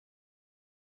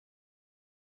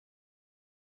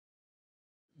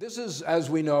This is, as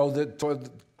we know,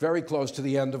 very close to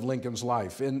the end of Lincoln's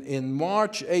life. In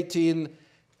March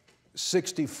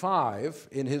 1865,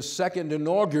 in his second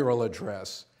inaugural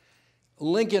address,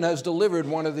 Lincoln has delivered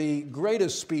one of the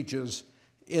greatest speeches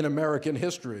in American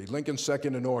history, Lincoln's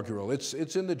second inaugural. It's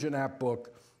in the Janap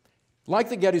book. Like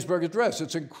the Gettysburg Address,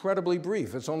 it's incredibly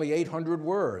brief. It's only 800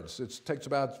 words. It takes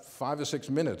about 5 or 6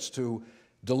 minutes to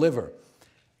deliver.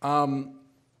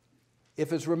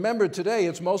 If it's remembered today,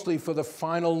 it's mostly for the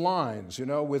final lines, you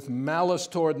know, with malice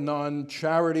toward none,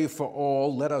 charity for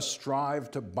all, let us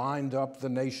strive to bind up the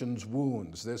nation's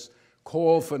wounds, this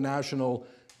call for national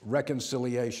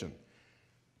reconciliation.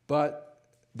 But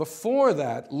before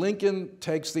that, Lincoln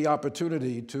takes the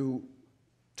opportunity to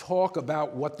talk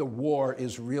about what the war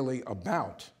is really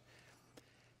about.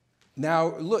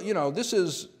 Now, look, you know, this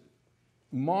is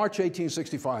March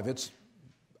 1865. It's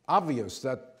obvious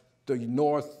that the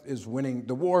North is winning.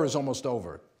 The war is almost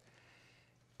over.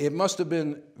 It must have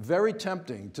been very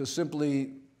tempting to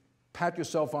simply pat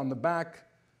yourself on the back.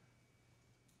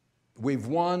 We've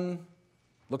won.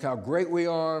 Look how great we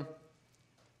are.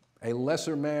 A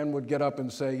lesser man would get up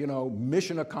and say, you know,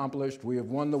 mission accomplished. We have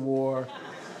won the war.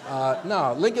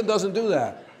 No, Lincoln doesn't do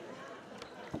that.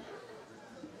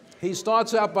 He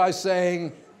starts out by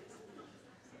saying,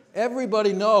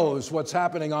 everybody knows what's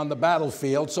happening on the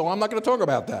battlefield, so I'm not going to talk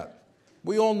about that.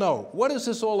 We all know. What is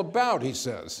this all about, he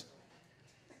says.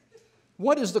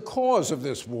 What is the cause of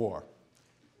this war?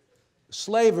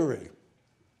 Slavery.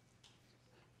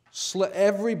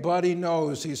 Everybody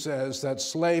knows, he says, that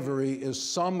slavery is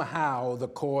somehow the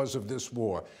cause of this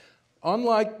war.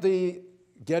 Unlike the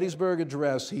Gettysburg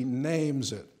Address, he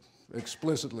names it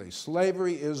explicitly.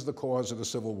 Slavery is the cause of the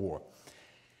Civil War.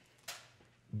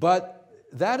 But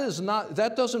he's not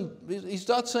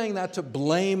saying that to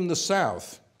blame the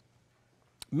South.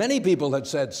 Many people had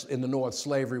said in the North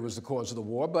slavery was the cause of the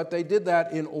war, but they did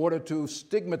that in order to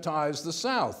stigmatize the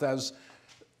South as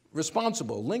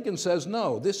responsible. Lincoln says,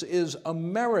 no, this is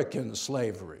American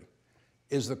slavery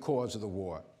is the cause of the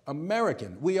war.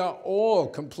 American. We are all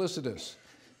complicitous.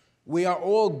 We are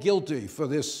all guilty for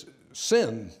this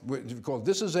sin.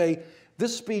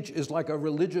 This speech is like a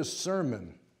religious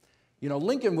sermon. You know,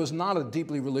 Lincoln was not a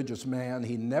deeply religious man.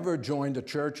 He never joined a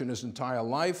church in his entire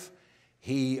life.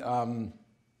 His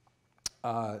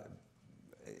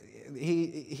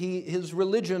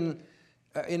religion,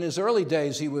 in his early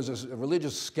days, he was a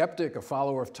religious skeptic, a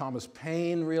follower of Thomas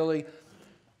Paine, really.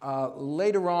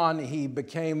 Later on, he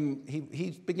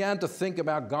began to think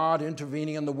about God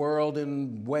intervening in the world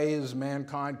in ways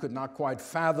mankind could not quite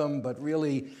fathom, but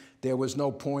really there was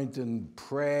no point in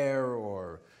prayer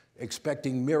or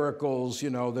expecting miracles.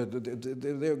 You know,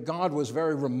 God was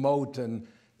very remote and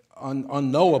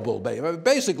unknowable.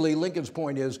 Basically, Lincoln's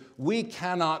point is, we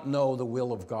cannot know the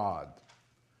will of God.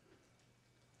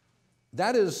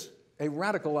 That is a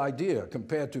radical idea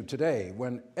compared to today,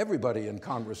 when everybody in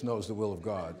Congress knows the will of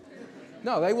God.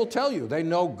 No, they will tell you. They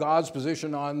know God's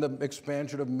position on the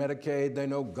expansion of Medicaid. They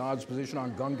know God's position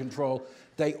on gun control.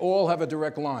 They all have a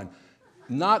direct line.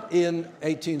 Not in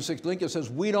 1860. Lincoln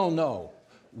says, we don't know.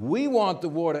 We want the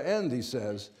war to end, he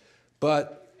says,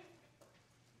 but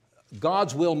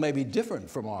God's will may be different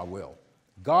from our will.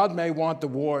 God may want the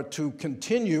war to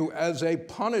continue as a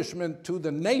punishment to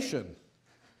the nation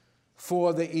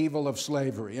for the evil of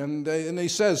slavery. And he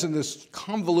says in this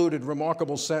convoluted,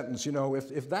 remarkable sentence, you know,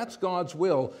 if that's God's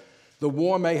will, the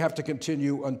war may have to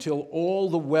continue until all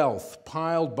the wealth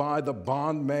piled by the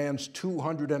bondman's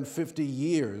 250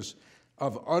 years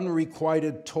of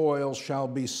unrequited toil shall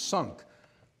be sunk.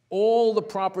 All the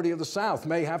property of the South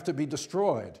may have to be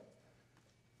destroyed.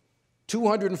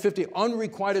 250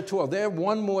 unrequited toil. There,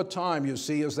 one more time, you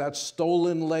see, is that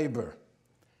stolen labor.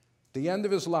 The end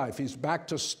of his life, he's back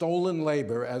to stolen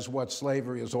labor as what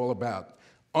slavery is all about.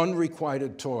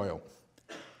 Unrequited toil.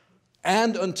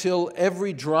 And until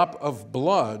every drop of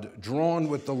blood drawn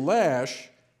with the lash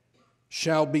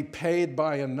shall be paid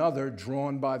by another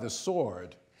drawn by the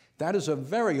sword. That is a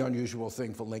very unusual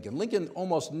thing for Lincoln. Lincoln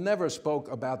almost never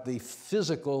spoke about the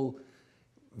physical,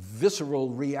 visceral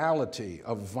reality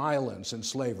of violence in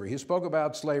slavery. He spoke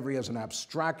about slavery as an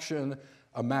abstraction,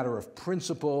 a matter of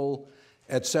principle,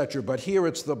 etc. But here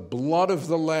it's the blood of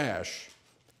the lash,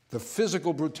 the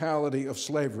physical brutality of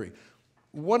slavery.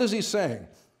 What is he saying?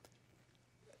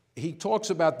 He talks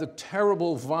about the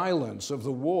terrible violence of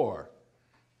the war,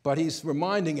 but he's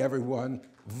reminding everyone,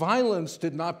 violence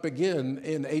did not begin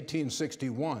in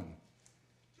 1861.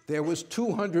 There was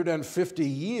 250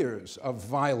 years of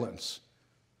violence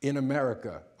in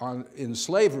America in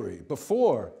slavery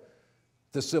before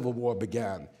the Civil War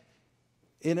began.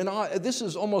 This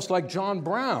is almost like John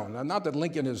Brown, and not that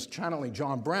Lincoln is channeling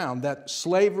John Brown, that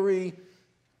slavery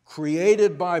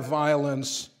created by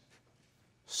violence,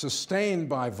 sustained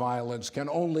by violence, can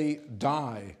only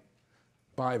die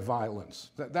by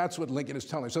violence. That's what Lincoln is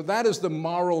telling. So that is the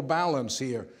moral balance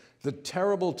here, the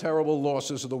terrible, terrible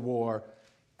losses of the war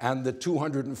and the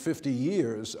 250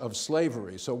 years of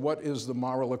slavery. So what is the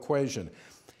moral equation?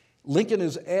 Lincoln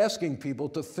is asking people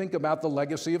to think about the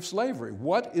legacy of slavery.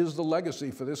 What is the legacy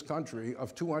for this country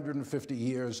of 250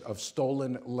 years of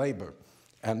stolen labor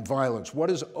and violence?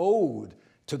 What is owed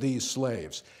to these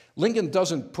slaves? Lincoln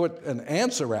doesn't put an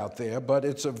answer out there, but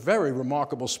it's a very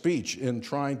remarkable speech in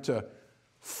trying to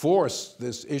force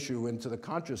this issue into the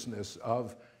consciousness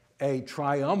of a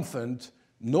triumphant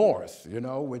North,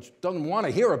 which doesn't want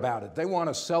to hear about it. They want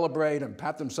to celebrate and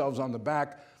pat themselves on the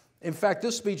back. In fact,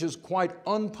 this speech is quite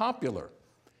unpopular,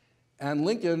 and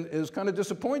Lincoln is kind of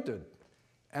disappointed.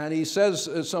 And he says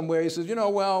somewhere, he says,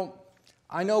 well,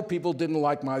 I know people didn't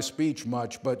like my speech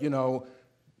much, but,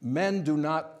 men do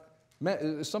not,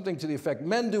 something to the effect,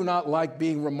 men do not like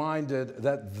being reminded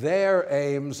that their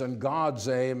aims and God's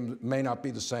aim may not be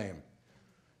the same.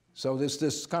 So there's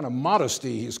this kind of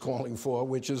modesty he's calling for,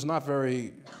 which is not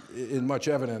very in much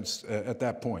evidence at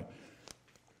that point.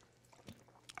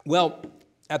 Well,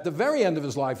 at the very end of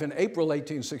his life, in April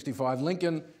 1865,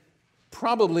 Lincoln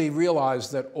probably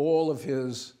realized that all of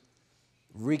his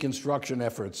Reconstruction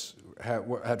efforts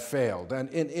had failed. And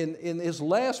in his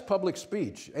last public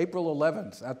speech, April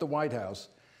 11th, at the White House,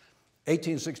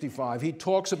 1865, he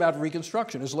talks about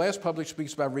Reconstruction. His last public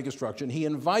speech about Reconstruction, he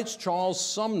invites Charles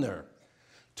Sumner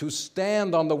to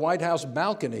stand on the White House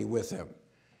balcony with him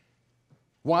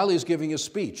while he's giving his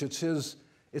speech. It's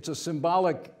a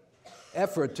symbolic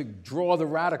effort to draw the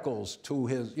radicals to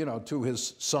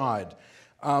his side.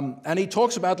 And he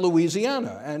talks about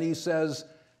Louisiana, and he says,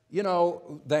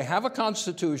 they have a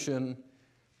constitution,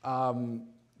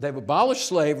 they've abolished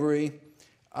slavery,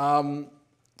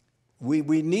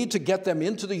 we need to get them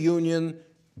into the Union.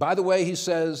 By the way, he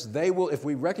says, they will, if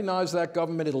we recognize that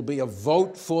government, it'll be a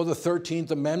vote for the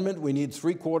 13th Amendment. We need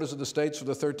 3/4 of the states for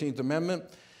the 13th Amendment.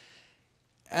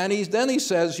 And then he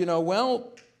says,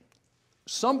 well,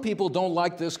 some people don't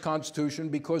like this Constitution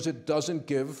because it doesn't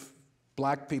give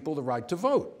black people the right to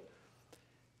vote.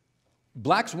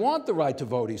 Blacks want the right to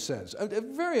vote, he says. A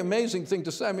very amazing thing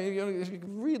to say. I mean, if you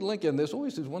read Lincoln, there's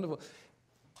always these wonderful...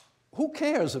 Who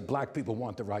cares if black people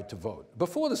want the right to vote?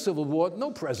 Before the Civil War, no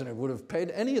president would have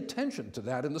paid any attention to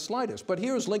that in the slightest. But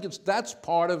here's Lincoln's, that's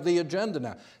part of the agenda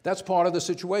now. That's part of the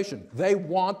situation. They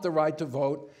want the right to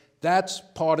vote. That's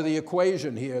part of the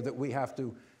equation here that we have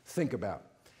to think about.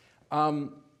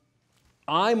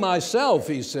 I myself,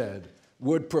 he said,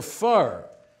 would prefer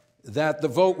that the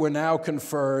vote were now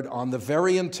conferred on the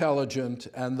very intelligent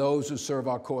and those who serve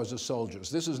our cause as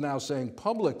soldiers. This is now saying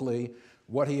publicly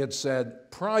what he had said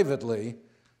privately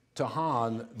to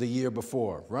Hahn the year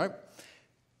before, right?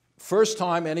 First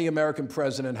time any American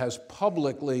president has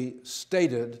publicly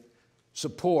stated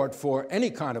support for any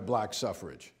kind of black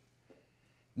suffrage.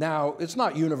 Now, it's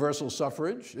not universal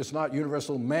suffrage, it's not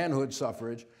universal manhood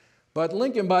suffrage, but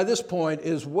Lincoln, by this point,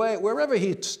 is wherever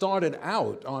he started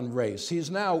out on race,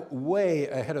 he's now way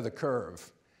ahead of the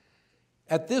curve.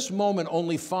 At this moment,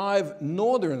 only 5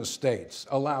 northern states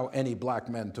allow any black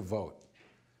men to vote.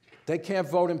 They can't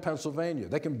vote in Pennsylvania.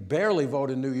 They can barely vote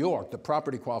in New York. The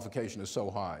property qualification is so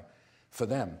high for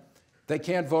them. They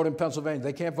can't vote in Pennsylvania.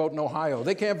 They can't vote in Ohio.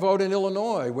 They can't vote in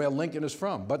Illinois, where Lincoln is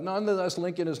from. But nonetheless,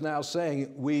 Lincoln is now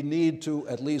saying we need to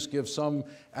at least give some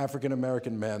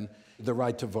African-American men the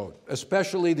right to vote,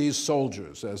 especially these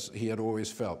soldiers, as he had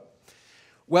always felt.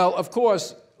 Well, of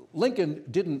course, Lincoln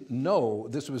didn't know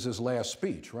this was his last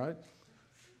speech, right?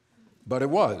 But it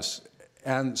was.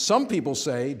 And some people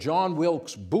say John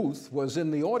Wilkes Booth was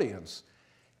in the audience.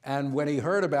 And when he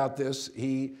heard about this,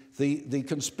 the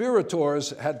conspirators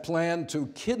had planned to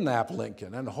kidnap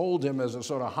Lincoln and hold him as a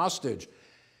sort of hostage.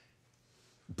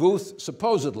 Booth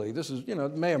supposedly, this is,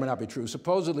 it may or may not be true,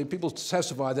 supposedly people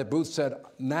testify that Booth said,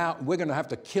 now we're going to have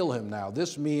to kill him now.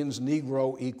 This means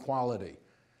Negro equality.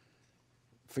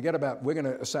 Forget about, we're going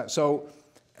to assassinate. So,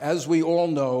 as we all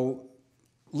know,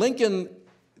 Lincoln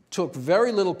took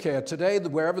very little care. Today,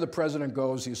 wherever the president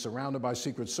goes, he's surrounded by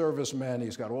Secret Service men.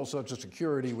 He's got all sorts of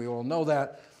security. We all know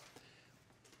that.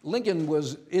 Lincoln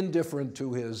was indifferent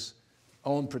to his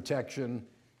own protection.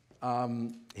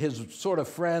 His sort of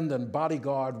friend and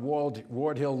bodyguard,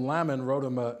 Ward Hill Lamon, wrote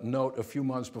him a note a few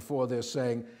months before this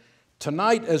saying,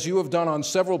 "Tonight, as you have done on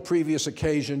several previous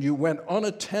occasions, you went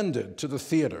unattended to the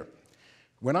theater.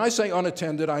 When I say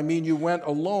unattended, I mean you went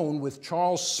alone with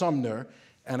Charles Sumner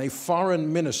and a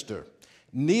foreign minister.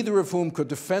 neither of whom could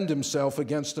defend himself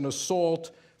against an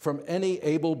assault from any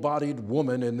able-bodied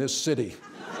woman in this city.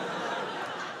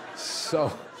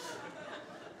 So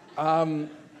on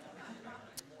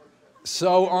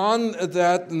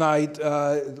that night,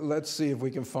 let's see if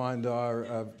we can find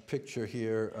our picture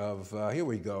here of, here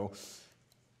we go.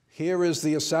 Here is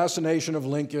the assassination of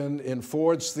Lincoln in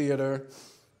Ford's Theater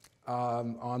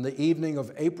on the evening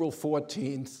of April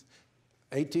 14th,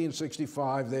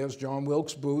 1865. There's John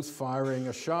Wilkes Booth firing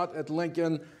a shot at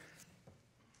Lincoln.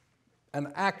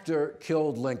 An actor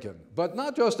killed Lincoln, but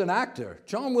not just an actor.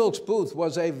 John Wilkes Booth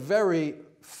was a very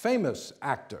famous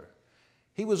actor.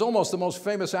 He was almost the most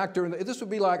famous actor. This would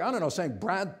be like, I don't know, saying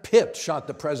Brad Pitt shot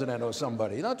the president or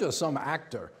somebody, not just some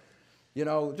actor. You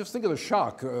know, just think of the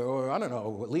shock, or I don't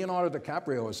know, Leonardo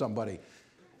DiCaprio or somebody.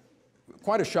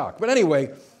 Quite a shock. But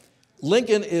anyway,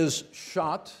 Lincoln is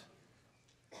shot.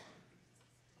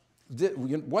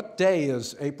 What day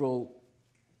is April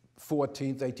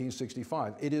 14th,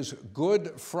 1865? It is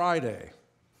Good Friday.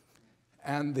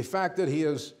 And the fact that he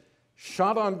is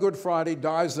shot on Good Friday,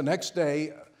 dies the next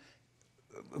day,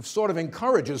 sort of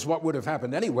encourages what would have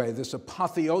happened anyway, this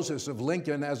apotheosis of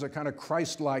Lincoln as a kind of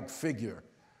Christ-like figure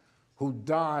who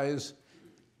dies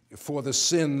for the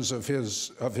sins of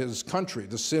his country,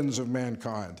 the sins of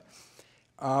mankind.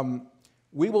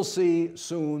 We will see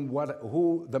soon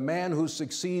who the man who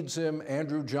succeeds him,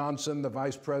 Andrew Johnson, the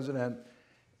vice president,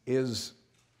 is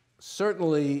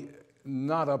certainly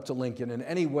not up to Lincoln in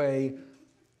any way.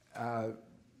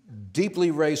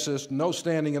 Deeply racist, no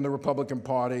standing in the Republican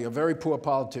Party, a very poor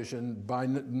politician, by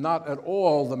not at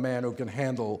all the man who can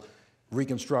handle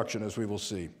Reconstruction, as we will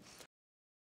see.